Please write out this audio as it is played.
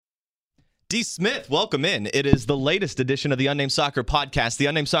D. Smith, welcome in. It is the latest edition of the Unnamed Soccer Podcast. The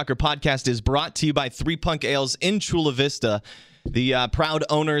Unnamed Soccer Podcast is brought to you by Three Punk Ales in Chula Vista, the proud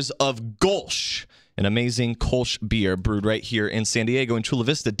owners of Golsch, an amazing Kolsch beer brewed right here in San Diego in Chula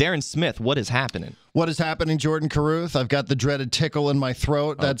Vista. Darren Smith, what is happening? What is happening, Jordan Caruth? I've got the dreaded tickle in my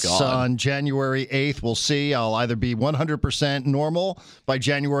throat. That's on January 8th. We'll see. I'll either be 100% normal by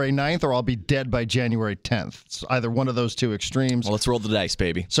January 9th or I'll be dead by January 10th. It's either one of those two extremes. Well, let's roll the dice,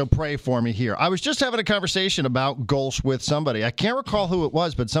 baby. So pray for me here. I was just having a conversation about Golsch with somebody. I can't recall who it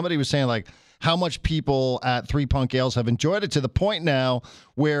was, but somebody was saying, like, how much people at Three Punk Ales have enjoyed it to the point now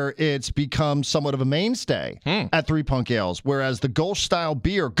where it's become somewhat of a mainstay at Three Punk Ales, whereas the Golsch-style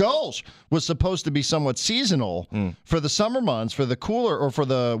beer, Golsch, was supposed to be somewhat seasonal for the summer months, for the cooler or for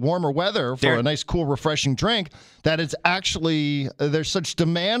the warmer weather, for a nice, cool, refreshing drink, that it's actually, there's such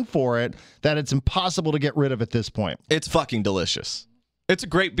demand for it that it's impossible to get rid of at this point. It's fucking delicious. It's a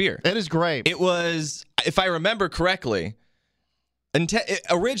great beer. It is great. It was, if I remember correctly,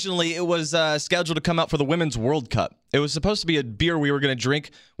 originally, it was scheduled to come out for the Women's World Cup. It was supposed to be a beer we were going to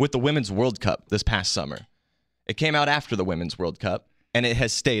drink with the Women's World Cup this past summer. It came out after the Women's World Cup, and it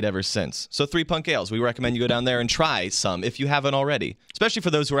has stayed ever since. So Three Punk Ales, we recommend you go down there and try some if you haven't already, especially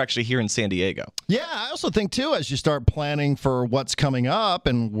for those who are actually here in San Diego. Yeah, I also think, too, as you start planning for what's coming up,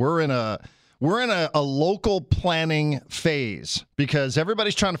 and we're in a local planning phase because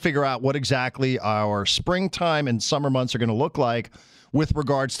everybody's trying to figure out what exactly our springtime and summer months are going to look like with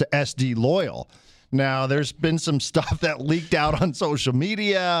regards to SD Loyal. Now, there's been some stuff that leaked out on social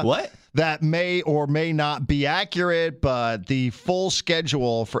media. What? That may or may not be accurate, but the full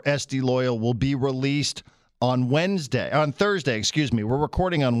schedule for SD Loyal will be released on Thursday. We're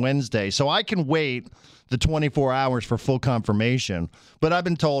recording on Wednesday, so I can wait the 24 hours for full confirmation. But I've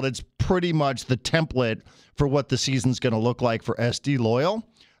been told it's pretty much the template for what the season's going to look like for SD Loyal.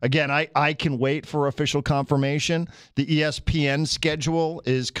 Again, I can wait for official confirmation. The ESPN schedule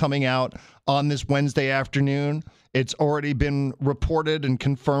is coming out on this Wednesday afternoon. It's already been reported and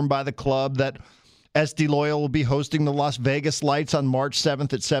confirmed by the club that SD Loyal will be hosting the Las Vegas Lights on March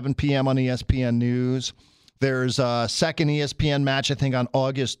 7th at 7 p.m. on ESPN News. There's a second ESPN match, I think, on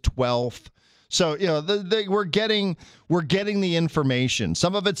August 12th. So, you know, we're getting the information.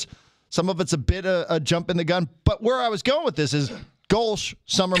 Some of it's a bit of a jump in the gun. But where I was going with this is Golsch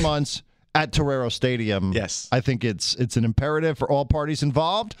summer months at Torero Stadium. Yes. I think it's an imperative for all parties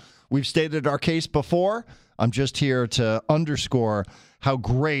involved. We've stated our case before. I'm just here to underscore how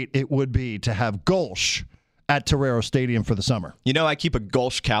great it would be to have Golsch at Torero Stadium for the summer. You know, I keep a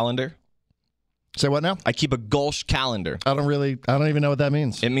Golsch calendar. Say what now? I keep a Golsch calendar. I don't even know what that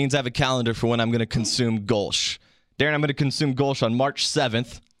means. It means I have a calendar for when I'm going to consume Golsch. Darren, I'm going to consume Golsch on March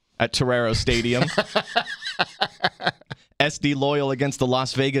 7th at Torero Stadium. SD Loyal against the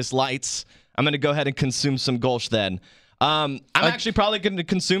Las Vegas Lights. I'm going to go ahead and consume some Golsch then. I'm actually probably going to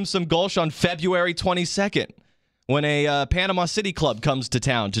consume some Golsch on February 22nd when a Panama City club comes to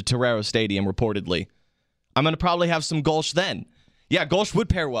town to Torero Stadium, reportedly. I'm going to probably have some Golsch then. Yeah, Golsch would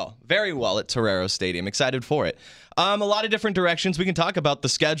pair well, very well at Torero Stadium. Excited for it. A lot of different directions. We can talk about the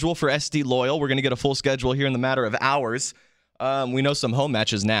schedule for SD Loyal. We're going to get a full schedule here in the matter of hours. We know some home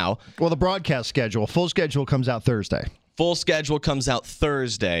matches now. Well, the broadcast schedule, full schedule comes out Thursday. Full schedule comes out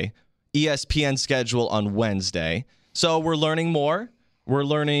Thursday. ESPN schedule on Wednesday. So we're learning more. We're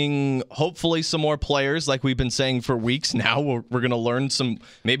learning, hopefully, some more players, like we've been saying for weeks now. We're going to learn some.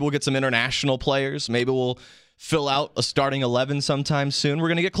 Maybe we'll get some international players. Maybe we'll fill out a starting 11 sometime soon. We're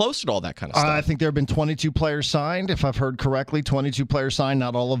going to get closer to all that kind of stuff. I think there have been 22 players signed, if I've heard correctly. 22 players signed.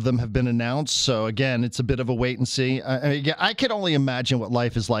 Not all of them have been announced. So, again, it's a bit of a wait and see. I can only imagine what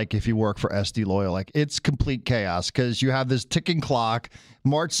life is like if you work for SD Loyal. Like, it's complete chaos because you have this ticking clock.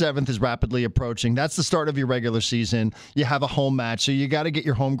 March 7th is rapidly approaching. That's the start of your regular season. You have a home match, so you got to get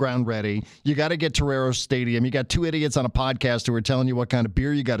your home ground ready. You got to get Torero Stadium. You got two idiots on a podcast who are telling you what kind of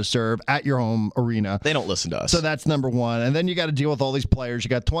beer you got to serve at your home arena. They don't listen to us. So that's number one. And then you got to deal with all these players. You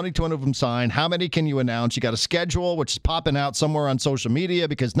got 22 of them signed. How many can you announce? You got a schedule, which is popping out somewhere on social media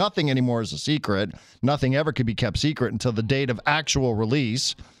because nothing anymore is a secret. Nothing ever could be kept secret until the date of actual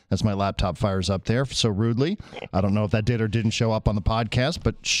release. As my laptop fires up there so rudely. I don't know if that did or didn't show up on the podcast,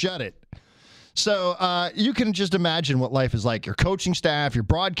 but shut it. So you can just imagine what life is like. Your coaching staff, your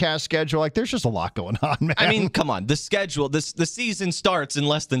broadcast schedule. Like, there's just a lot going on, man. I mean, come on. The schedule, the season starts in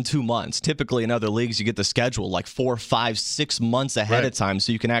less than 2 months. Typically, in other leagues, you get the schedule like 4, 5, 6 months ahead of time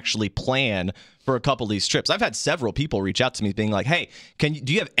so you can actually plan for a couple of these trips. I've had several people reach out to me being like, hey,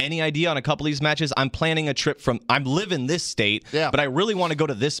 do you have any idea on a couple of these matches? I'm planning a trip I'm live in this state, but I really want to go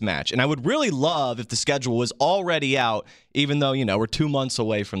to this match. And I would really love if the schedule was already out, even though, we're 2 months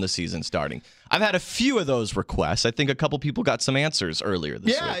away from the season starting. I've had a few of those requests. I think a couple people got some answers earlier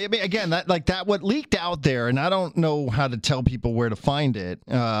this week. Yeah, I mean, again, that what leaked out there, and I don't know how to tell people where to find it.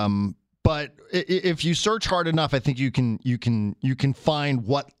 But if you search hard enough, I think you can find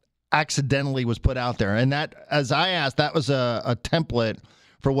what accidentally was put out there. And that, as I asked, that was a template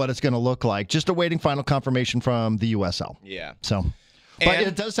for what it's going to look like. Just awaiting final confirmation from the USL. Yeah. So, but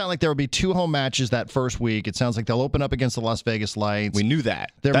it does sound like there will be 2 home matches that first week. It sounds like they'll open up against the Las Vegas Lights. We knew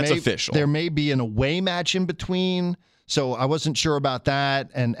that. That's official. There may be an away match in between. So I wasn't sure about that.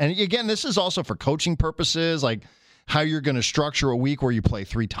 And again, this is also for coaching purposes, like how you're going to structure a week where you play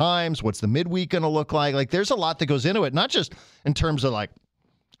 3 times. What's the midweek going to look like? Like, there's a lot that goes into it, not just in terms of like,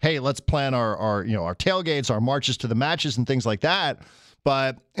 hey, let's plan our tailgates, our marches to the matches and things like that.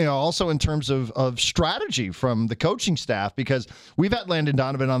 But, also in terms of strategy from the coaching staff, because we've had Landon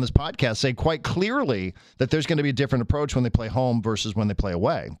Donovan on this podcast say quite clearly that there's going to be a different approach when they play home versus when they play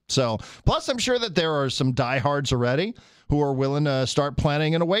away. So, plus I'm sure that there are some diehards already who are willing to start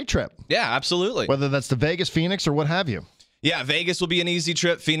planning an away trip. Yeah, absolutely. Whether that's to Vegas, Phoenix, or what have you. Yeah, Vegas will be an easy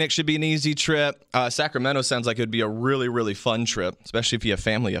trip. Phoenix should be an easy trip. Sacramento sounds like it would be a really, really fun trip, especially if you have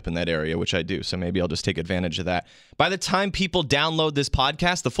family up in that area, which I do. So maybe I'll just take advantage of that. By the time people download this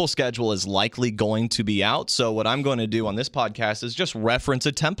podcast, the full schedule is likely going to be out. So what I'm going to do on this podcast is just reference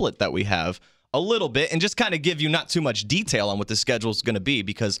a template that we have a little bit and just kind of give you not too much detail on what the schedule is going to be,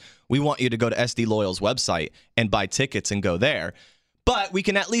 because we want you to go to SD Loyal's website and buy tickets and go there. But we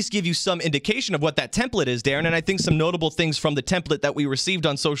can at least give you some indication of what that template is, Darren. And I think some notable things from the template that we received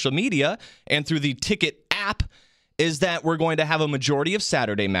on social media and through the ticket app is that we're going to have a majority of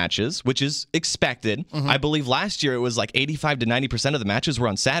Saturday matches, which is expected. Mm-hmm. I believe last year it was like 85 to 90% of the matches were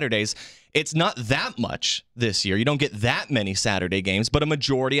on Saturdays. It's not that much this year. You don't get that many Saturday games, but a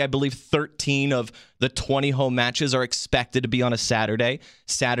majority, I believe 13 of the 20 home matches are expected to be on a Saturday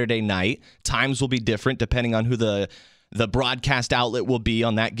night. Times will be different depending on who the broadcast outlet will be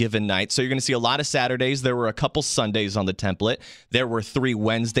on that given night. So you're going to see a lot of Saturdays. There were a couple Sundays on the template. There were 3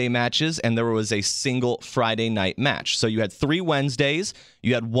 Wednesday matches, and there was a single Friday night match. So you had 3 Wednesdays,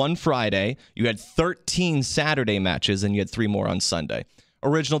 you had 1 Friday, you had 13 Saturday matches, and you had 3 more on Sunday.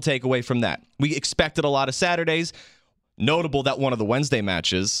 Original takeaway from that: we expected a lot of Saturdays. Notable that one of the Wednesday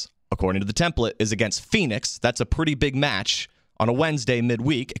matches, according to the template, is against Phoenix. That's a pretty big match on a Wednesday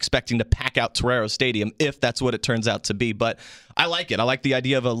midweek, expecting to pack out Torero Stadium if that's what it turns out to be. But I like it. I like the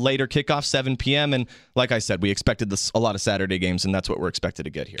idea of a later kickoff, 7 p.m. And like I said, we expected a lot of Saturday games, and that's what we're expected to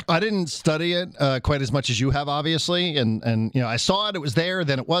get here. I didn't study it quite as much as you have, obviously. And I saw it. It was there.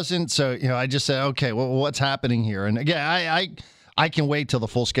 Then it wasn't. So, I just said, okay, well, what's happening here? And again, I can wait till the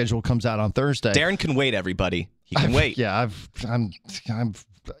full schedule comes out on Thursday. Darren can wait, everybody. He can wait. Yeah, I'm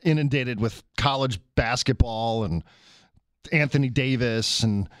inundated with college basketball and Anthony Davis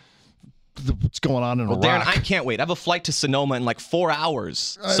and what's going on in Iraq. Darren, I can't wait. I have a flight to Sonoma in like 4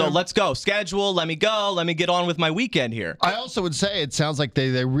 hours. So let's go. Schedule. Let me go. Let me get on with my weekend here. I also would say it sounds like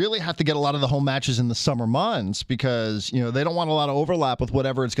they really have to get a lot of the home matches in the summer months, because they don't want a lot of overlap with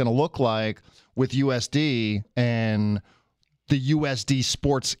whatever it's going to look like with USD and the USD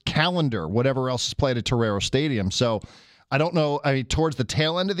sports calendar, whatever else is played at Torero Stadium. So I don't know. I mean, towards the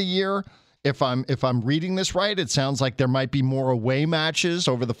tail end of the year, if I'm reading this right, it sounds like there might be more away matches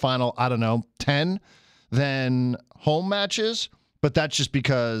over the final, 10 than home matches. But that's just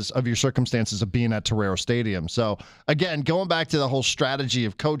because of your circumstances of being at Torero Stadium. So, again, going back to the whole strategy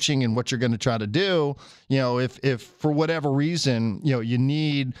of coaching and what you're going to try to do, if for whatever reason, you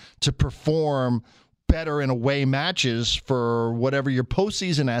need to perform better in away matches for whatever your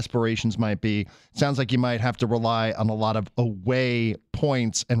postseason aspirations might be, it sounds like you might have to rely on a lot of away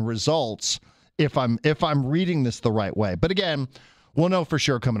points and results if I'm reading this the right way. But again, we'll know for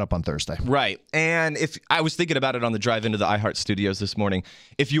sure coming up on Thursday. Right. And if I was thinking about it on the drive into the iHeart Studios this morning,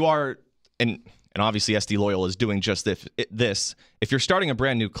 if you are, and obviously SD Loyal is doing just this, if you're starting a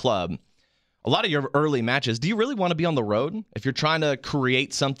brand new club, a lot of your early matches, do you really want to be on the road? If you're trying to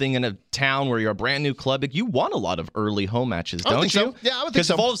create something in a town where you're a brand new club, you want a lot of early home matches, don't you? So. Yeah, I would think so. Because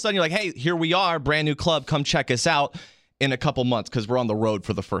if all of a sudden you're like, hey, here we are, brand new club, come check us out in a couple months because we're on the road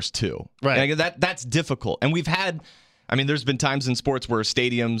for the first 2. Right. And that's difficult. And there's been times in sports where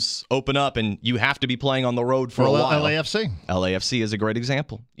stadiums open up and you have to be playing on the road for a while. LAFC is a great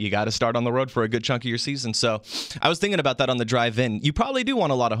example. You got to start on the road for a good chunk of your season. So I was thinking about that on the drive in. You probably do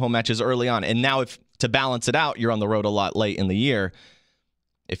want a lot of home matches early on. And now if to balance it out, you're on the road a lot late in the year.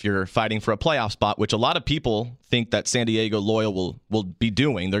 if you're fighting for a playoff spot, which a lot of people think that San Diego Loyal will be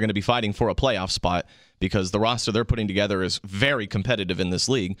doing. They're going to be fighting for a playoff spot because the roster they're putting together is very competitive in this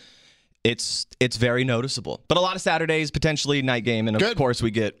league. It's very noticeable. But a lot of Saturdays, potentially night game, and of course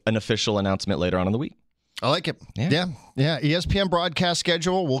we get an official announcement later on in the week. I like it. Yeah. ESPN broadcast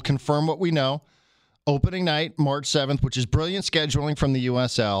schedule will confirm what we know. Opening night, March 7th, which is brilliant scheduling from the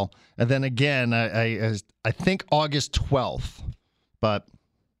USL. And then again, I think August 12th. But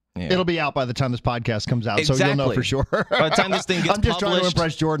it'll be out by the time this podcast comes out, so you'll know for sure. By the time this thing gets I'm just published, trying to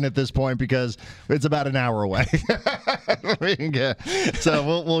impress Jordan at this point because it's about an hour away.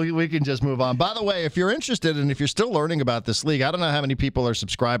 So we can just move on. By the way, if you're interested and if you're still learning about this league, I don't know how many people are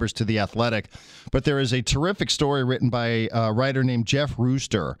subscribers to The Athletic, but there is a terrific story written by a writer named Jeff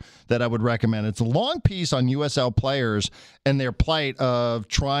Rooster that I would recommend. It's a long piece on USL players and their plight of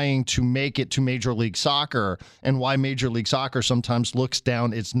trying to make it to Major League Soccer and why Major League Soccer sometimes looks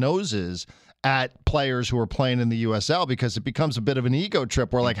down its noses at players who are playing in the USL because it becomes a bit of an ego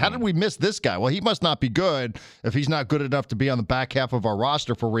trip. We're like, how did we miss this guy? Well, he must not be good if he's not good enough to be on the back half of our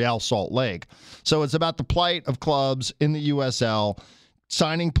roster for Real Salt Lake. So it's about the plight of clubs in the USL,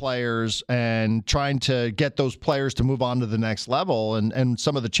 signing players and trying to get those players to move on to the next level and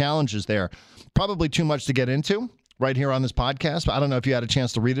some of the challenges there. Probably too much to get into right here on this podcast. I don't know if you had a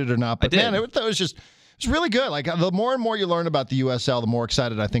chance to read it or not, but man, it was just... It's really good. Like, the more and more you learn about the USL, the more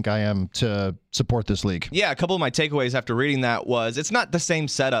excited I think I am to support this league. Yeah, a couple of my takeaways after reading that was it's not the same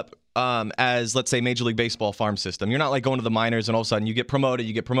setup as, let's say, Major League Baseball farm system. You're not like going to the minors and all of a sudden you get promoted,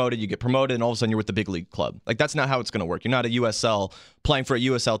 and all of a sudden you're with the big league club. Like, that's not how it's going to work. You're not a USL playing for a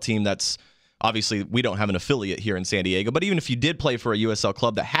USL team that's obviously, we don't have an affiliate here in San Diego, but even if you did play for a USL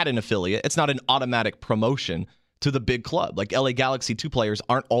club that had an affiliate, it's not an automatic promotion to the big club. Like LA Galaxy 2 players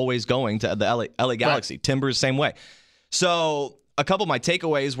aren't always going to the LA Galaxy. Right. Timbers, same way. So a couple of my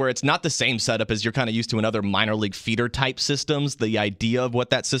takeaways where it's not the same setup as you're kind of used to in other minor league feeder type systems, the idea of what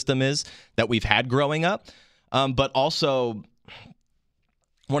that system is that we've had growing up. But also,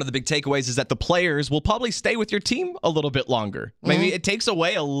 one of the big takeaways is that the players will probably stay with your team a little bit longer. Maybe it takes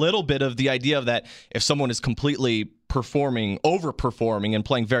away a little bit of the idea of that if someone is completely overperforming and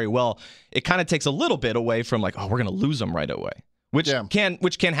playing very well, it kind of takes a little bit away from like, oh, we're going to lose them right away, which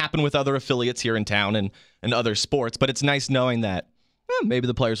can happen with other affiliates here in town and other sports. But it's nice knowing that maybe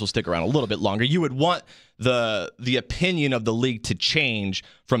the players will stick around a little bit longer. You would want the opinion of the league to change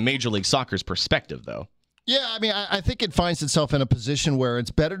from Major League Soccer's perspective, though. Yeah, I mean, I think it finds itself in a position where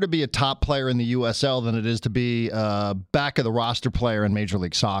it's better to be a top player in the USL than it is to be a back of the roster player in Major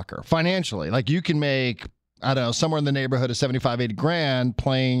League Soccer. Financially, like you can make, I don't know, somewhere in the neighborhood of 75, 80 grand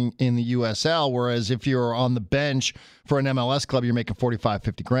playing in the USL, whereas if you're on the bench for an MLS club, you're making 45,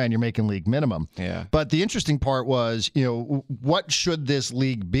 50 grand. You're making league minimum. Yeah. But the interesting part was, what should this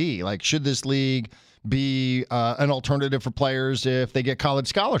league be? Like, should this league be an alternative for players if they get college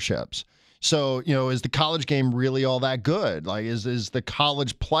scholarships? So, is the college game really all that good? Like, is the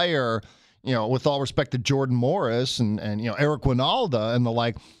college player, with all respect to Jordan Morris and Eric Winalda and the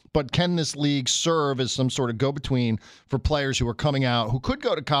like, but can this league serve as some sort of go-between for players who are coming out who could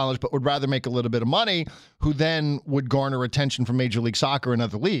go to college but would rather make a little bit of money, who then would garner attention from Major League Soccer and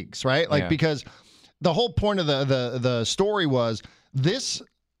other leagues, right? Like, because the whole point of the story was this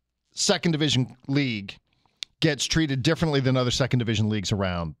second division league gets treated differently than other second division leagues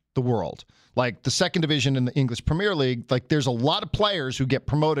around the world. Like the second division in the English Premier League, like there's a lot of players who get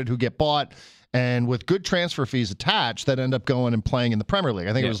promoted, who get bought, and with good transfer fees attached that end up going and playing in the Premier League.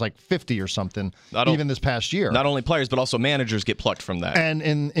 I think it was like 50 or something even this past year. Not only players, but also managers get plucked from that. And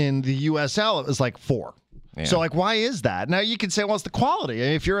in the USL, it was like 4. Yeah. So, like, why is that? Now, you could say, well, it's the quality.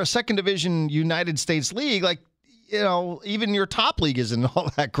 If you're a second division United States league, like, even your top league isn't all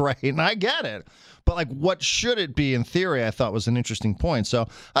that great, and I get it. But, like, what should it be in theory, I thought was an interesting point. So,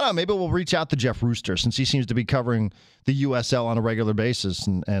 I don't know, maybe we'll reach out to Jeff Rooster since he seems to be covering the USL on a regular basis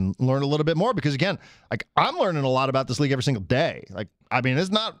and learn a little bit more. Because, again, like, I'm learning a lot about this league every single day. Like, I mean, it's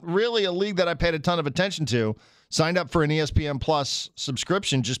not really a league that I paid a ton of attention to. Signed up for an ESPN Plus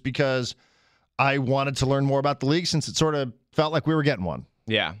subscription just because I wanted to learn more about the league since it sort of felt like we were getting one.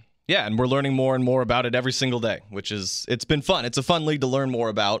 Yeah. Yeah, and we're learning more and more about it every single day, it's been fun. It's a fun league to learn more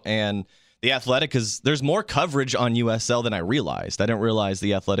about, and The Athletic there's more coverage on USL than I realized. I didn't realize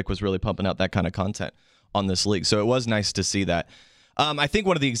The Athletic was really pumping out that kind of content on this league, so it was nice to see that. I think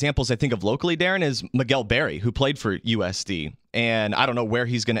one of the examples I think of locally, Darren, is Miguel Berry, who played for USD, and I don't know where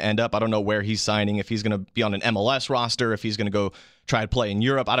he's going to end up. I don't know where he's signing, if he's going to be on an MLS roster, if he's going to go try to play in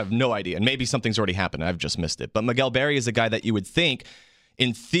Europe. I have no idea, and maybe something's already happened. I've just missed it. But Miguel Berry is a guy that you would think,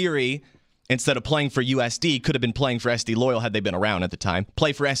 in theory, instead of playing for USD, could have been playing for SD Loyal had they been around at the time.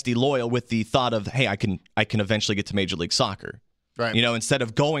 Play for SD Loyal with the thought of, hey, I can eventually get to Major League Soccer. Right. You know, instead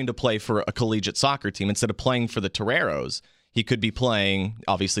of going to play for a collegiate soccer team, instead of playing for the Toreros, he could be playing,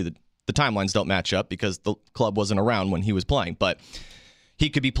 obviously the timelines don't match up because the club wasn't around when he was playing, but he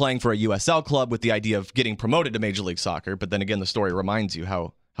could be playing for a USL club with the idea of getting promoted to Major League Soccer. But then again, the story reminds you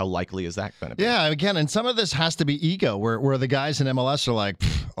how likely is that going to be? Yeah, again, and some of this has to be ego, where the guys in MLS are like,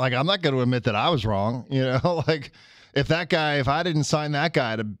 I'm not going to admit that I was wrong. You know, like if I didn't sign that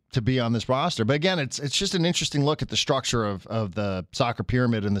guy to be on this roster. But again, it's just an interesting look at the structure of the soccer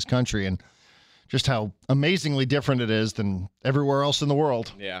pyramid in this country and just how amazingly different it is than everywhere else in the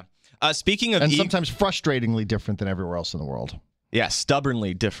world. Yeah. Speaking of sometimes frustratingly different than everywhere else in the world. Yeah,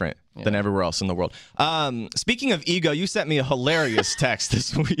 stubbornly different than everywhere else in the world. Speaking of ego, you sent me a hilarious text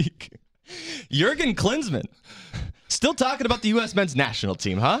this week. Jurgen Klinsmann. Still talking about the U.S. men's national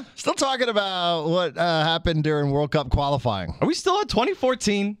team, huh? Still talking about what happened during World Cup qualifying. Are we still on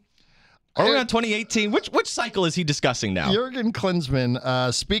 2014? Are we on 2018? Which cycle is he discussing now? Jurgen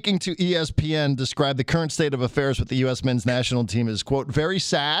Klinsmann, speaking to ESPN, described the current state of affairs with the U.S. men's national team as, quote, very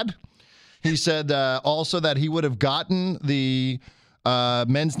sad. He said also that he would have gotten the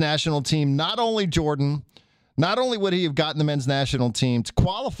men's national team, not only would he have gotten the men's national team to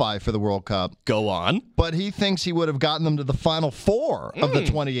qualify for the World Cup. Go on. But he thinks he would have gotten them to the Final Four of the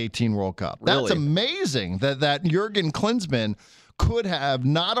 2018 World Cup. That's really amazing that Jurgen Klinsmann could have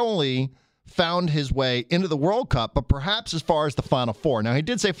not only found his way into the World Cup, but perhaps as far as the Final Four. Now, he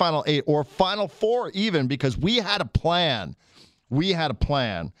did say Final 8 or Final 4 even because we had a plan.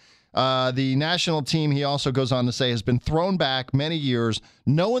 The national team, he also goes on to say, has been thrown back many years.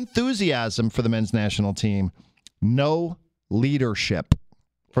 No enthusiasm for the men's national team. No leadership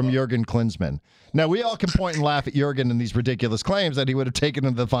from Jurgen Klinsmann. Now, we all can point and laugh at Jurgen and these ridiculous claims that he would have taken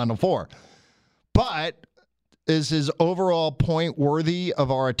him to the Final Four. But is his overall point worthy of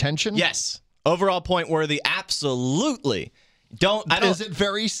our attention? Yes. Overall point worthy. Absolutely. Is it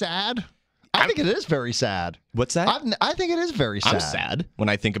very sad? I think it is very sad. What's that? I think it is very sad. I'm sad when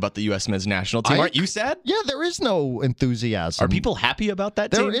I think about the U.S. men's national team. Aren't you sad? Yeah, there is no enthusiasm. Are people happy about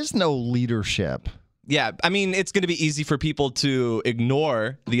that team? There is no leadership. Yeah, I mean, it's going to be easy for people to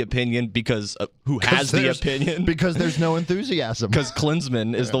ignore the opinion because who has the opinion? Because there's no enthusiasm. Because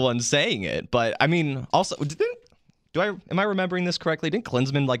Klinsmann is the one saying it. But, I mean, also, am I remembering this correctly? Didn't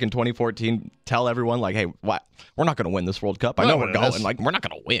Klinsmann, like in 2014, tell everyone, like, hey, what? We're not going to win this World Cup. I know we're going. Like, we're not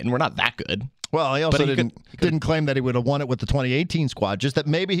going to win. We're not that good. Well, he also didn't claim that he would have won it with the 2018 squad, just that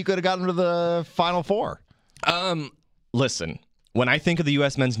maybe he could have gotten to the Final Four. Listen, when I think of the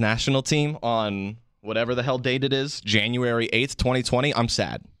U.S. men's national team on whatever the hell date it is, January 8th, 2020, I'm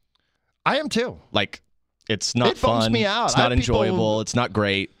sad. I am too. Like, it's not fun. It bums me out. It's not enjoyable. It's not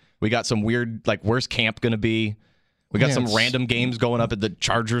great. We got some weird, like, where's camp going to be? We got some random games going up at the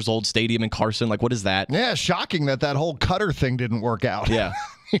Chargers' old stadium in Carson. Like, what is that? Yeah, shocking that whole Cutter thing didn't work out. Yeah.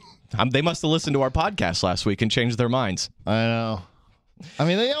 They must have listened to our podcast last week and changed their minds. I know. I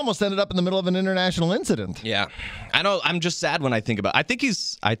mean, they almost ended up in the middle of an international incident. Yeah. I know. I'm just sad when I think about it. I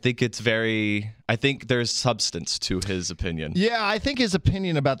think there's substance to his opinion. Yeah, I think his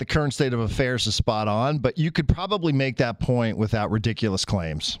opinion about the current state of affairs is spot on, but you could probably make that point without ridiculous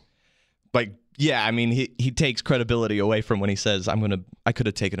claims. Like, yeah, I mean, he takes credibility away from when he says, I could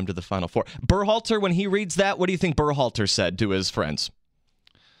have taken him to the Final Four. Berhalter, when he reads that, what do you think Berhalter said to his friends?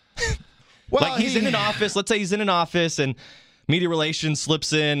 Well, like, he's in an office. Let's say he's in an office and media relations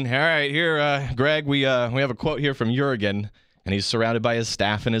slips in. All right, here, Greg, we have a quote here from Jurgen, and he's surrounded by his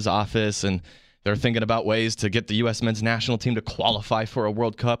staff in his office, and they're thinking about ways to get the U.S. men's national team to qualify for a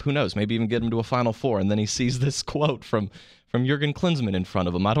World Cup. Who knows? Maybe even get him to a Final Four. And then he sees this quote from Jurgen Klinsmann in front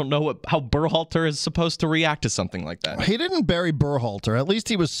of him. I don't know how Berhalter is supposed to react to something like that. He didn't bury Berhalter. At least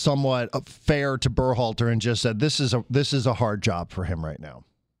he was somewhat fair to Berhalter and just said, this is a hard job for him right now.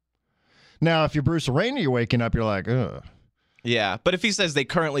 Now, if you're Bruce Arena, you're waking up, you're like, ugh. Yeah, but if he says they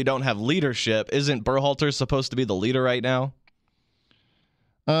currently don't have leadership, isn't Berhalter supposed to be the leader right now?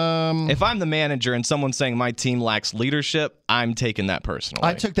 If I'm the manager and someone's saying my team lacks leadership, I'm taking that personally.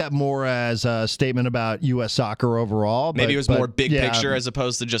 I took that more as a statement about U.S. soccer overall. Maybe it was more big picture as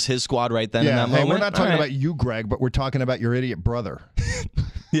opposed to just his squad right then in that moment. We're not talking about you, Greg, but we're talking about your idiot brother.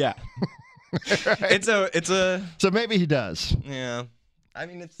 Yeah. It's a. So maybe he does. Yeah. I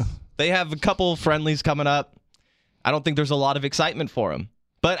mean, they have a couple friendlies coming up. I don't think there's a lot of excitement for him.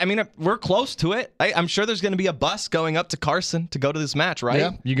 But, I mean, we're close to it. I'm sure there's going to be a bus going up to Carson to go to this match, right?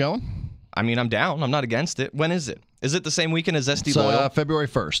 Yeah. You going? I mean, I'm down. I'm not against it. When is it? Is it the same weekend as SD Loyal? February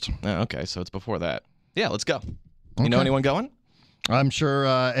 1st. Oh, okay, so it's before that. Yeah, let's go. You know anyone going? I'm sure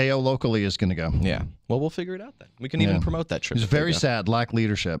AO locally is going to go. Yeah. Well, we'll figure it out then. We can even promote that trip. He's very sad, lack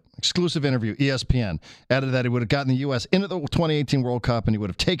leadership. Exclusive interview, ESPN. Added that he would have gotten the U.S. into the 2018 World Cup, and he would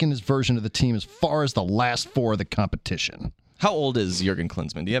have taken his version of the team as far as the last four of the competition. How old is Jurgen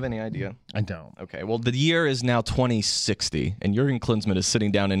Klinsmann? Do you have any idea? I don't. Okay. Well, the year is now 2060, and Jurgen Klinsmann is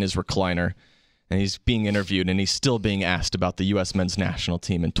sitting down in his recliner, and he's being interviewed, and he's still being asked about the U.S. men's national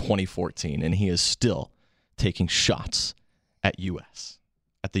team in 2014, and he is still taking shots at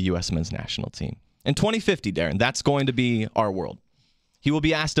the U.S. men's national team. In 2050, Darren, that's going to be our world. He will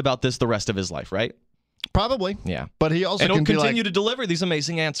be asked about this the rest of his life, right? Probably. Yeah. But he also and he'll can continue to deliver these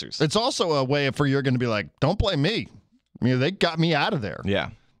amazing answers. It's also a way for Jurgen to be like, don't blame me. I mean, they got me out of there. Yeah.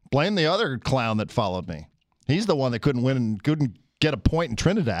 Blame the other clown that followed me. He's the one that couldn't win and couldn't get a point in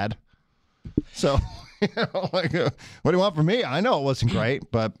Trinidad. So, what do you want from me? I know it wasn't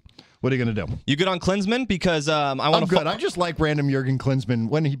great, but what are you going to do? You good on Klinsmann? Because I'm good. I just like random Jurgen Klinsmann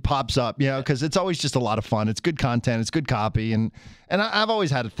when he pops up, because it's always just a lot of fun. It's good content. It's good copy. And I've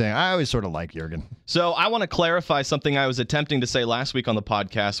always had a thing. I always sort of like Jurgen. So I want to clarify something I was attempting to say last week on the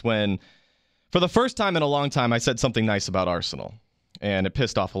podcast when, for the first time in a long time, I said something nice about Arsenal. And it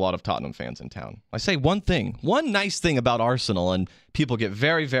pissed off a lot of Tottenham fans in town. I say one nice thing about Arsenal, and people get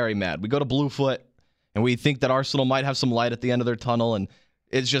very, very mad. We go to Bluefoot, and we think that Arsenal might have some light at the end of their tunnel, and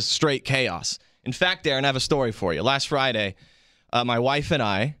it's just straight chaos. In fact, Darren, I have a story for you. Last Friday, my wife and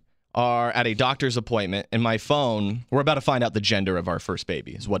I are at a doctor's appointment, and my phone, we're about to find out the gender of our first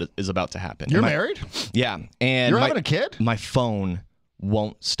baby, is what is about to happen. You're married? Yeah. And you're having a kid? My phone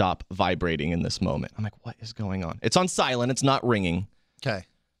won't stop vibrating in this moment. I'm like, what is going on? It's on silent. It's not ringing. Okay.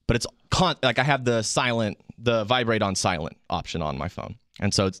 But it's like I have the vibrate on silent option on my phone.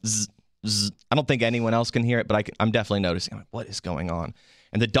 And so it's zzz, zzz. I don't think anyone else can hear it, but I'm definitely noticing. I'm like, what is going on?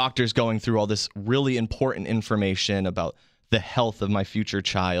 And the doctor's going through all this really important information about the health of my future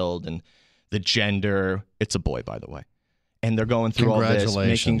child and the gender. It's a boy, by the way. And they're going through all this,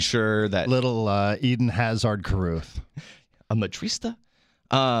 making sure that little Eden Hazard Carruth, a Madrista.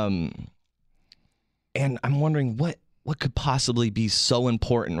 And I'm wondering what could possibly be so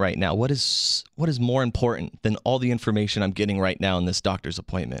important right now? What is more important than all the information I'm getting right now in this doctor's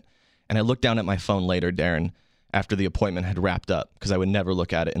appointment? And I looked down at my phone later, Darren, after the appointment had wrapped up, because I would never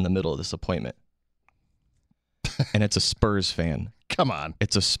look at it in the middle of this appointment. And it's a Spurs fan. Come on.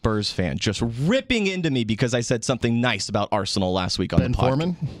 It's a Spurs fan just ripping into me because I said something nice about Arsenal last week on the podcast.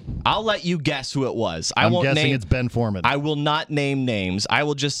 Ben Foreman? I'll let you guess who it was. I'm guessing it's Ben Foreman. I will not name names. I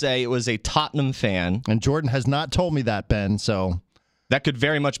will just say it was a Tottenham fan. And Jordan has not told me that, Ben, so. That could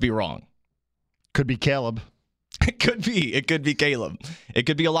very much be wrong. Could be Caleb. It could be. It could be Caleb. It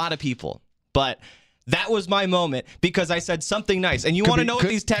could be a lot of people. But that was my moment because I said something nice. And you want to know what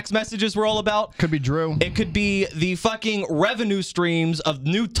these text messages were all about? Could be Drew. It could be the fucking revenue streams of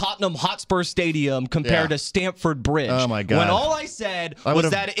new Tottenham Hotspur Stadium compared to Stamford Bridge. Oh, my God. When all I said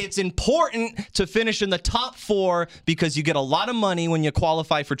was that it's important to finish in the top 4 because you get a lot of money when you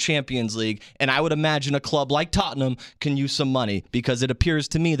qualify for Champions League. And I would imagine a club like Tottenham can use some money because it appears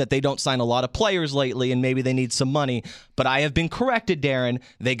to me that they don't sign a lot of players lately and maybe they need some money. But I have been corrected, Darren.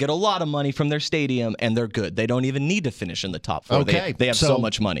 They get a lot of money from their stadium. And they're good. They don't even need to finish in the top 4. Okay. They have so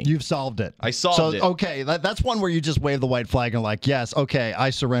much money. You've solved it. I solved it. Okay, that's one where you just wave the white flag and like, yes, okay, I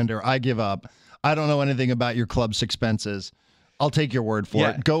surrender. I give up. I don't know anything about your club's expenses. I'll take your word for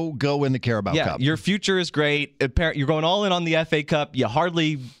it. Go win the Carabao Cup. Your future is great. You're going all in on the FA Cup. You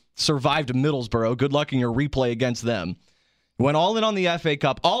hardly survived Middlesbrough. Good luck in your replay against them. Went all in on the FA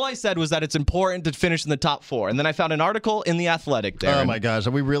Cup. All I said was that it's important to finish in the top 4. And then I found an article in The Athletic, Darren. Oh, my gosh.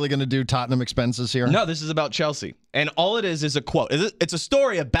 Are we really going to do Tottenham expenses here? No, this is about Chelsea. And all it is a quote. It's a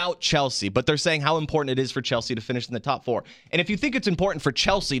story about Chelsea, but they're saying how important it is for Chelsea to finish in the top 4. And if you think it's important for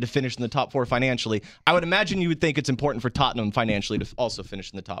Chelsea to finish in the top 4 financially, I would imagine you would think it's important for Tottenham financially to also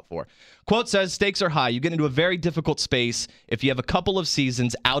finish in the top 4. Quote says, stakes are high. You get into a very difficult space if you have a couple of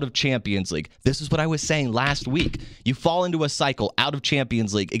seasons out of Champions League. This is what I was saying last week. You fall into a cycle out of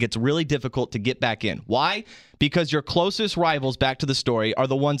Champions League. It gets really difficult to get back in. Why? Because your closest rivals, back to the story, are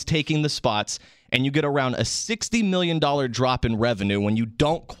the ones taking the spots, and you get around a $60 million drop in revenue when you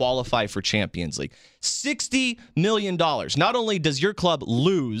don't qualify for Champions League. $60 million. Not only does your club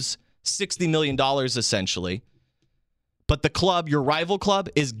lose $60 million essentially, but the club, your rival club,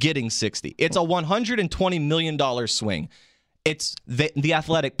 is getting 60. It's a $120 million swing. It's the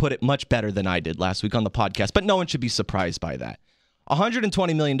Athletic put it much better than I did last week on the podcast, but no one should be surprised by that.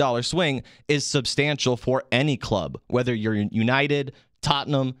 $120 million swing is substantial for any club, whether you're United,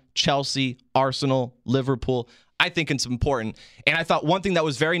 Tottenham, Chelsea, Arsenal, Liverpool. I think it's important. And I thought one thing that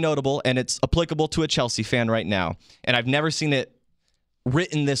was very notable, and it's applicable to a Chelsea fan right now, and I've never seen it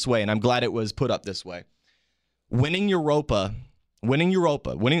written this way, and I'm glad it was put up this way. Winning it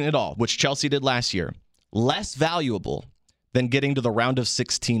all, which Chelsea did last year, less valuable than getting to the round of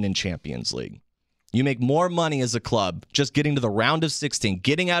 16 in Champions League. You make more money as a club just getting to the round of 16,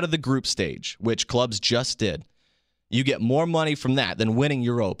 getting out of the group stage, which clubs just did. You get more money from that than winning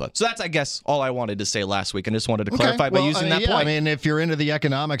Europa. So that's, I guess, all I wanted to say last week, and just wanted to clarify by using that point. I mean, if you're into the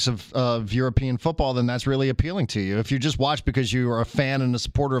economics of European football, then that's really appealing to you. If you just watch because you are a fan and a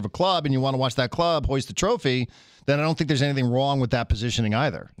supporter of a club and you want to watch that club hoist the trophy, then I don't think there's anything wrong with that positioning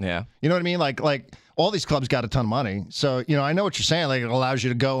either. Yeah. You know what I mean? Like all these clubs got a ton of money. So, I know what you're saying. Like, it allows you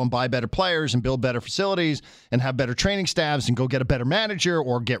to go and buy better players and build better facilities and have better training staffs and go get a better manager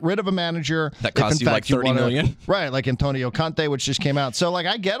or get rid of a manager. That costs you like $30 million. Right, like Antonio Conte, which just came out. So, like,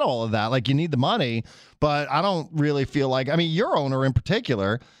 I get all of that. Like, you need the money, but I don't really feel like, your owner in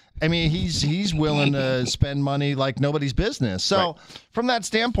particular, he's willing to spend money like nobody's business. So from that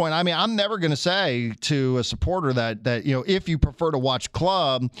standpoint, I'm never going to say to a supporter that if you prefer to watch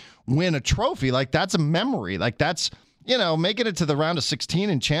club win a trophy, like that's a memory. Like that's, making it to the round of 16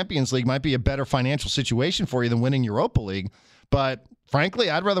 in Champions League might be a better financial situation for you than winning Europa League. But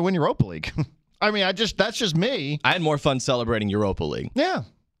frankly, I'd rather win Europa League. That's just me. I had more fun celebrating Europa League. Yeah.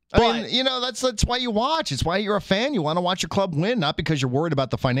 That's why you watch. It's why you're a fan. You want to watch your club win, not because you're worried about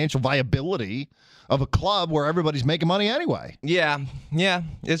the financial viability of a club where everybody's making money anyway. Yeah.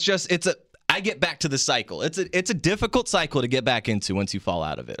 I get back to the cycle. It's a difficult cycle to get back into once you fall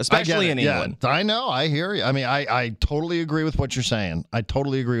out of it, especially in England. Yeah, I know. I hear you. I totally agree with what you're saying.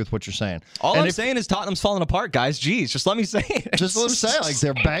 All I'm saying is Tottenham's falling apart, guys. Jeez, just let me say it. Just let them say it. Like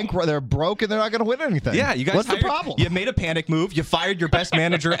they're broke and they're not going to win anything. Yeah, you guys. What's the problem? You made a panic move. You fired your best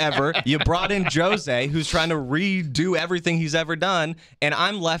manager ever. You brought in Jose, who's trying to redo everything he's ever done, and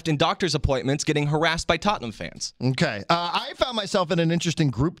I'm left in doctor's appointments getting harassed by Tottenham fans. Okay, I found myself in an interesting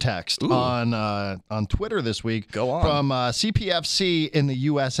group text on Twitter this week. Go on. From CPFC in the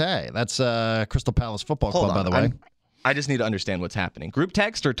USA. That's Crystal Palace Football Club, by the way. I just need to understand what's happening. Group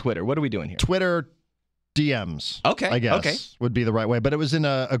text or Twitter? What are we doing here? Twitter DMs. Okay. I guess would be the right way. But it was in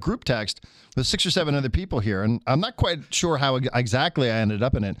a group text with 6 or 7 other people here. And I'm not quite sure how exactly I ended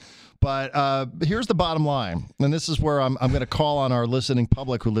up in it. But here's the bottom line. And this is where I'm going to call on our listening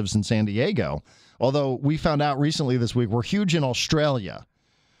public who lives in San Diego. Although we found out recently this week we're huge in Australia.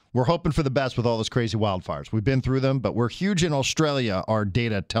 We're hoping for the best with all those crazy wildfires. We've been through them, but we're huge in Australia, our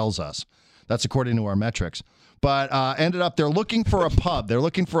data tells us. That's according to our metrics. But ended up, they're looking for a pub. They're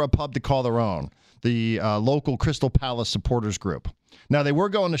looking for a pub to call their own, the local Crystal Palace supporters group. Now, they were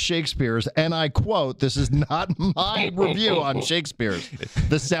going to Shakespeare's, and I quote, this is not my review on Shakespeare's.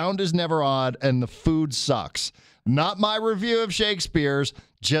 The sound is never odd, and the food sucks. Not my review of Shakespeare's,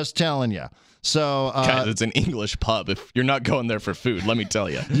 just telling you. So, guys, it's an English pub. If you're not going there for food, let me tell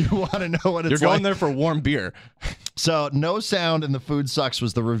you. You want to know what it's like? You're going there for warm beer. So, no sound and the food sucks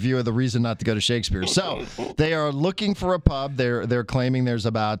was the review of the reason not to go to Shakespeare. So, they are looking for a pub. They're claiming there's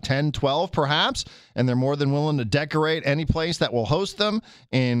about 10, 12 perhaps, and they're more than willing to decorate any place that will host them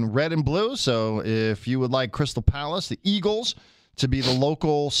in red and blue. So, if you would like Crystal Palace, the Eagles, to be the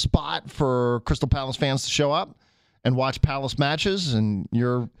local spot for Crystal Palace fans to show up and watch Palace matches, and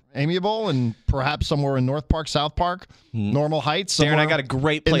you're amiable and perhaps somewhere in North Park, South Park, Normal Heights. Darren, I got a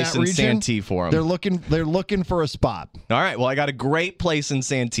great place in Santee for them. They're looking for a spot. All right, well, I got a great place in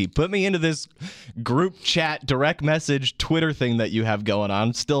Santee. Put me into this group chat, direct message, Twitter thing that you have going on.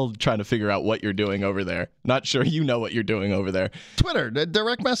 I'm still trying to figure out what you're doing over there. Not sure you know what you're doing over there. Twitter,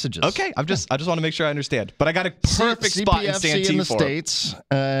 direct messages. Okay, I just want to make sure I understand. But I got a perfect spot in Santee in the for States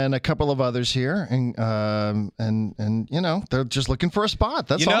and a couple of others here, and they're just looking for a spot.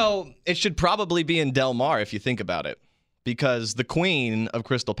 That's all. It should probably be in Del Mar if you think about it, because the queen of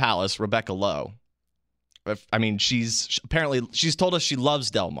Crystal Palace, Rebecca Lowe, she's told us she loves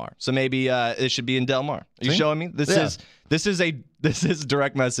Del Mar, so maybe it should be in Del Mar. Are you showing me? This is a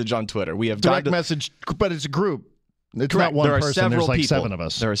direct message on Twitter. We have direct message, but it's a group. It's correct. Not one there are person. Several There's like people. 7 of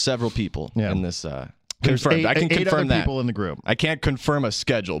us. There are several people in this. There's confirmed. I can eight confirm other that. People in the group. I can't confirm a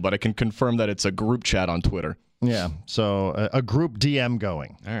schedule, but I can confirm that it's a group chat on Twitter. Yeah, so a group DM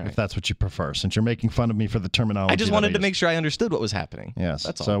going, if that's what you prefer, since you're making fun of me for the terminology. I just wanted to make sure I understood what was happening. Yes,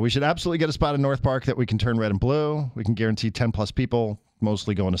 that's all. So we should absolutely get a spot in North Park that we can turn red and blue. We can guarantee 10-plus people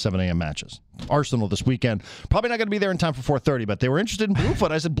mostly going to 7 a.m. matches. Arsenal this weekend. Probably not going to be there in time for 4:30, but they were interested in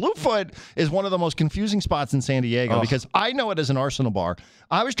Bluefoot. I said, Bluefoot is one of the most confusing spots in San Diego because I know it as an Arsenal bar.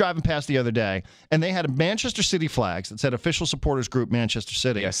 I was driving past the other day, and they had Manchester City flags that said Official Supporters Group Manchester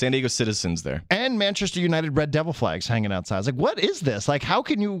City. Yeah, San Diego citizens there. And Manchester United Red Devil flags hanging outside. I was like, what is this? Like, how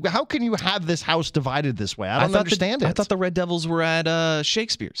can you have this house divided this way? I don't understand it. I thought the Red Devils were at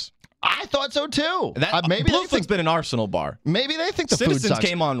Shakespeare's. I thought so too. Maybe Bluefoot's been an Arsenal bar. Maybe they think the Citizens food sucks.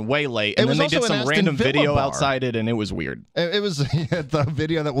 came on way late, and then they did some random video outside it, and it was weird. It was the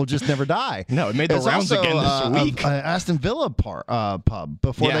video that will just never die. No, it made the rounds again this week. Aston Villa pub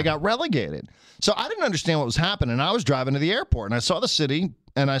before they got relegated. So I didn't understand what was happening. I was driving to the airport, and I saw the city,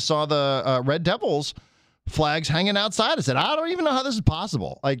 and I saw the Red Devils flags hanging outside. I said, I don't even know how this is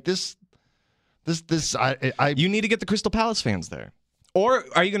possible. Like this. You need to get the Crystal Palace fans there. Or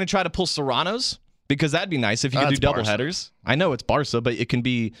are you going to try to pull Serranos? Because that'd be nice if you could do double headers. I know it's Barca, but it can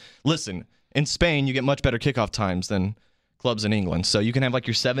be... Listen, in Spain, you get much better kickoff times than clubs in England. So you can have like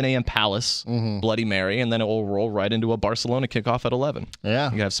your 7 a.m. Palace, Bloody Mary, and then it will roll right into a Barcelona kickoff at 11. Yeah.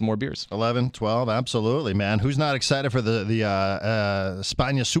 You can have some more beers. 11, 12, absolutely, man. Who's not excited for the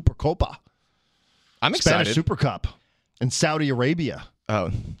España Supercopa? I'm excited. Spanish Super Cup in Saudi Arabia.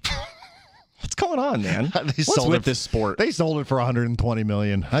 Oh. What's going on, man? What's with this sport? They sold it for $120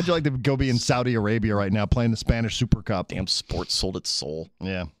 million. How'd you like to go be in Saudi Arabia right now playing the Spanish Super Cup? Damn sports sold its soul.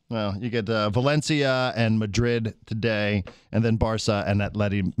 Yeah. Well, you get Valencia and Madrid today, and then Barca and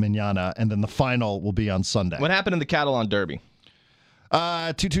Atleti mañana, and then the final will be on Sunday. What happened in the Catalan Derby?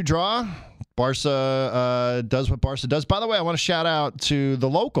 2-2 draw. Barca does what Barca does. By the way, I want to shout out to the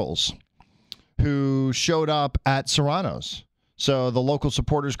locals who showed up at Serrano's. So the local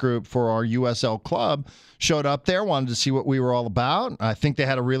supporters group for our USL club showed up there, wanted to see what we were all about. I think they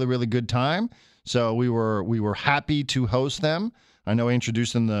had a really, really good time. So we were happy to host them. I know I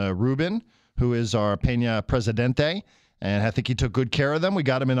introduced them to Ruben, who is our Peña Presidente, and I think he took good care of them. We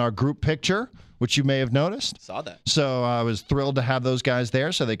got him in our group picture, which you may have noticed. Saw that. So I was thrilled to have those guys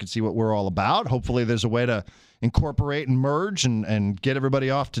there so they could see what we're all about. Hopefully there's a way to incorporate and merge and get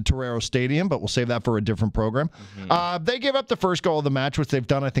everybody off to Torero Stadium, but we'll save that for a different program. They gave up the first goal of the match, which they've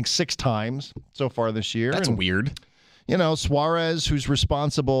done, I think, 6 times so far this year. That's weird. You know, Suarez, who's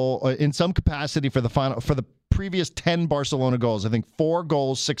responsible in some capacity for the previous 10 Barcelona goals. I think 4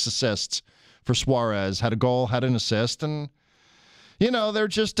 goals, 6 assists for Suarez. Had a goal, had an assist, and you know, they're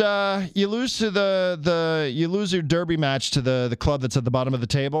just you lose your derby match to the club that's at the bottom of the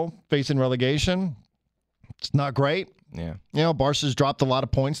table facing relegation. It's not great. Yeah. You know, Barca's dropped a lot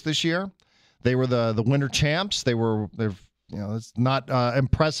of points this year. They were the winter champs. It's not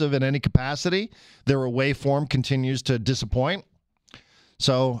impressive in any capacity. Their away form continues to disappoint.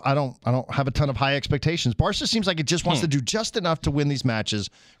 So I don't have a ton of high expectations. Barca seems like it just wants to do just enough to win these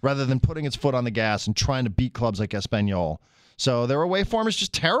matches rather than putting its foot on the gas and trying to beat clubs like Espanyol. So their away form is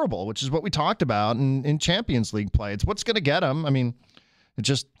just terrible, which is what we talked about in Champions League play. It's what's going to get them. I mean, it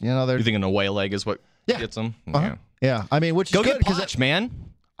just, you know, they're... You think an away leg is what gets them? Uh-huh. Yeah. I mean, which is go good. Get Poch, man.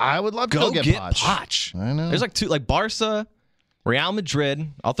 I would love to go get Poch. I know. There's like 2, like Barca, Real Madrid.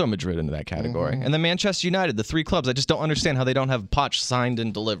 I'll throw Madrid into that category. And then Manchester United, the 3 clubs. I just don't understand how they don't have Poch signed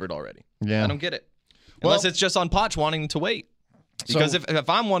and delivered already. Yeah. I don't get it. Unless it's just on Poch wanting to wait. Because if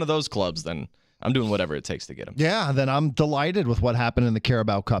I'm one of those clubs, then I'm doing whatever it takes to get him. Yeah, then I'm delighted with what happened in the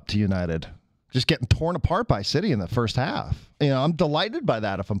Carabao Cup to United. Just getting torn apart by City in the first half. You know, I'm delighted by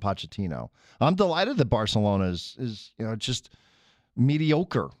that if I'm Pochettino. I'm delighted that Barcelona is you know, just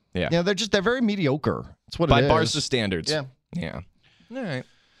mediocre. Yeah. You know, they're very mediocre. That's what it is. By Barca standards. Yeah. Yeah. All right.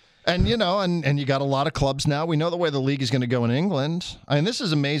 And, you know, and you got a lot of clubs now. We know the way the league is going to go in England. I mean, this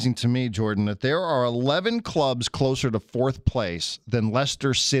is amazing to me, Jordan, that there are 11 clubs closer to 4th place than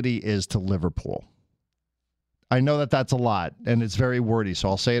Leicester City is to Liverpool. I know that's a lot, and it's very wordy, so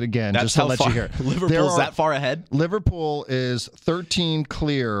I'll say it again just to let you hear. Liverpool's that far ahead? Liverpool is 13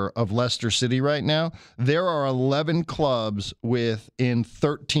 clear of Leicester City right now. There are 11 clubs within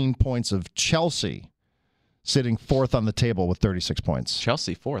 13 points of Chelsea, sitting 4th on the table with 36 points.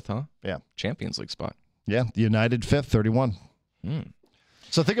 Chelsea 4th, huh? Yeah. Champions League spot. Yeah, United 5th, 31.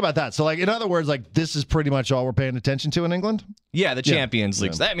 So think about that. So, like, in other words, like, this is pretty much all we're paying attention to in England? Yeah, the Champions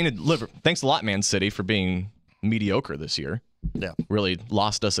League. I mean, thanks a lot, Man City, for being mediocre this year. Yeah. Really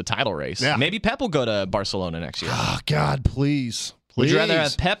lost us a title race. Yeah. Maybe Pep will go to Barcelona next year. Oh, God, please. Would you rather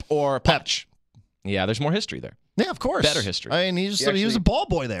have Pep or Poch? Yeah, there's more history there. Yeah, of course. Better history. I mean, he was a ball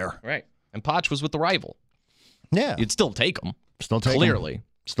boy there. Right. And Poch was with the rival. Yeah. You'd still take him. Still take Clearly. him.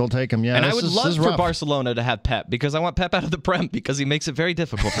 Still take him, yeah. And I would love for Barcelona to have Pep because I want Pep out of the Prem because he makes it very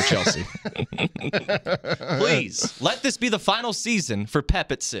difficult for Chelsea. Please, let this be the final season for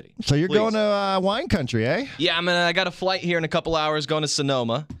Pep at City. So you're going to wine country, eh? Yeah, I got a flight here in a couple hours going to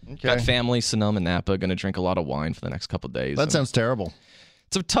Sonoma. Okay. Got family, Sonoma, Napa. Going to drink a lot of wine for the next couple of days. That sounds terrible.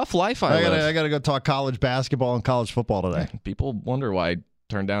 It's a tough life I live. I got to go talk college basketball and college football today. People wonder why I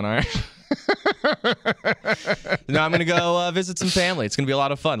turned down Iron. No, I'm going to go visit some family. It's going to be a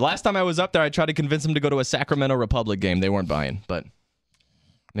lot of fun. Last time I was up there, I tried to convince them to go to a Sacramento Republic game. They weren't buying, but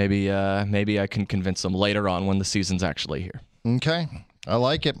maybe I can convince them later on when the season's actually here. Okay. I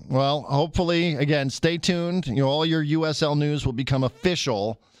like it. Well, hopefully, again, stay tuned. All your USL news will become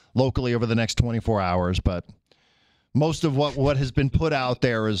official locally over the next 24 hours, but most of what has been put out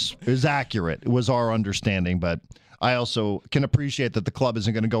there is accurate. It was our understanding, but I also can appreciate that the club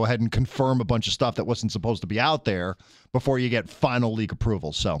isn't going to go ahead and confirm a bunch of stuff that wasn't supposed to be out there before you get final league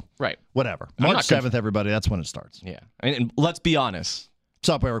approval. So, right. Whatever. March 7th, everybody, that's when it starts. Yeah. And let's be honest. What's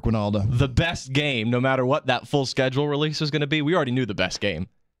up, Eric Winaldo? The best game, no matter what that full schedule release was going to be, we already knew the best game.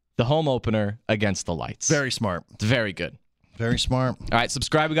 The home opener against the Lights. Very smart. It's very good. Very smart. All right,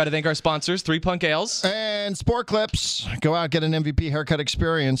 subscribe. We got to thank our sponsors, 3 Punk Ales. And Sport Clips. Go out, get an MVP haircut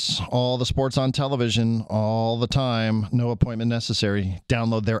experience. All the sports on television, all the time. No appointment necessary.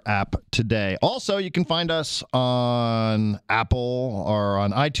 Download their app today. Also, you can find us on Apple or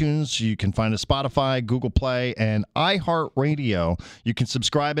on iTunes. You can find us Spotify, Google Play, and iHeartRadio. You can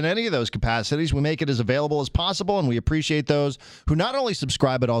subscribe in any of those capacities. We make it as available as possible, and we appreciate those who not only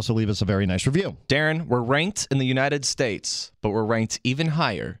subscribe, but also leave us a very nice review. Darren, we're ranked in the United States, but we're ranked even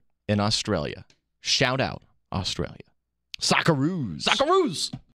higher in Australia. Shout out, Australia. Socceroos. Socceroos.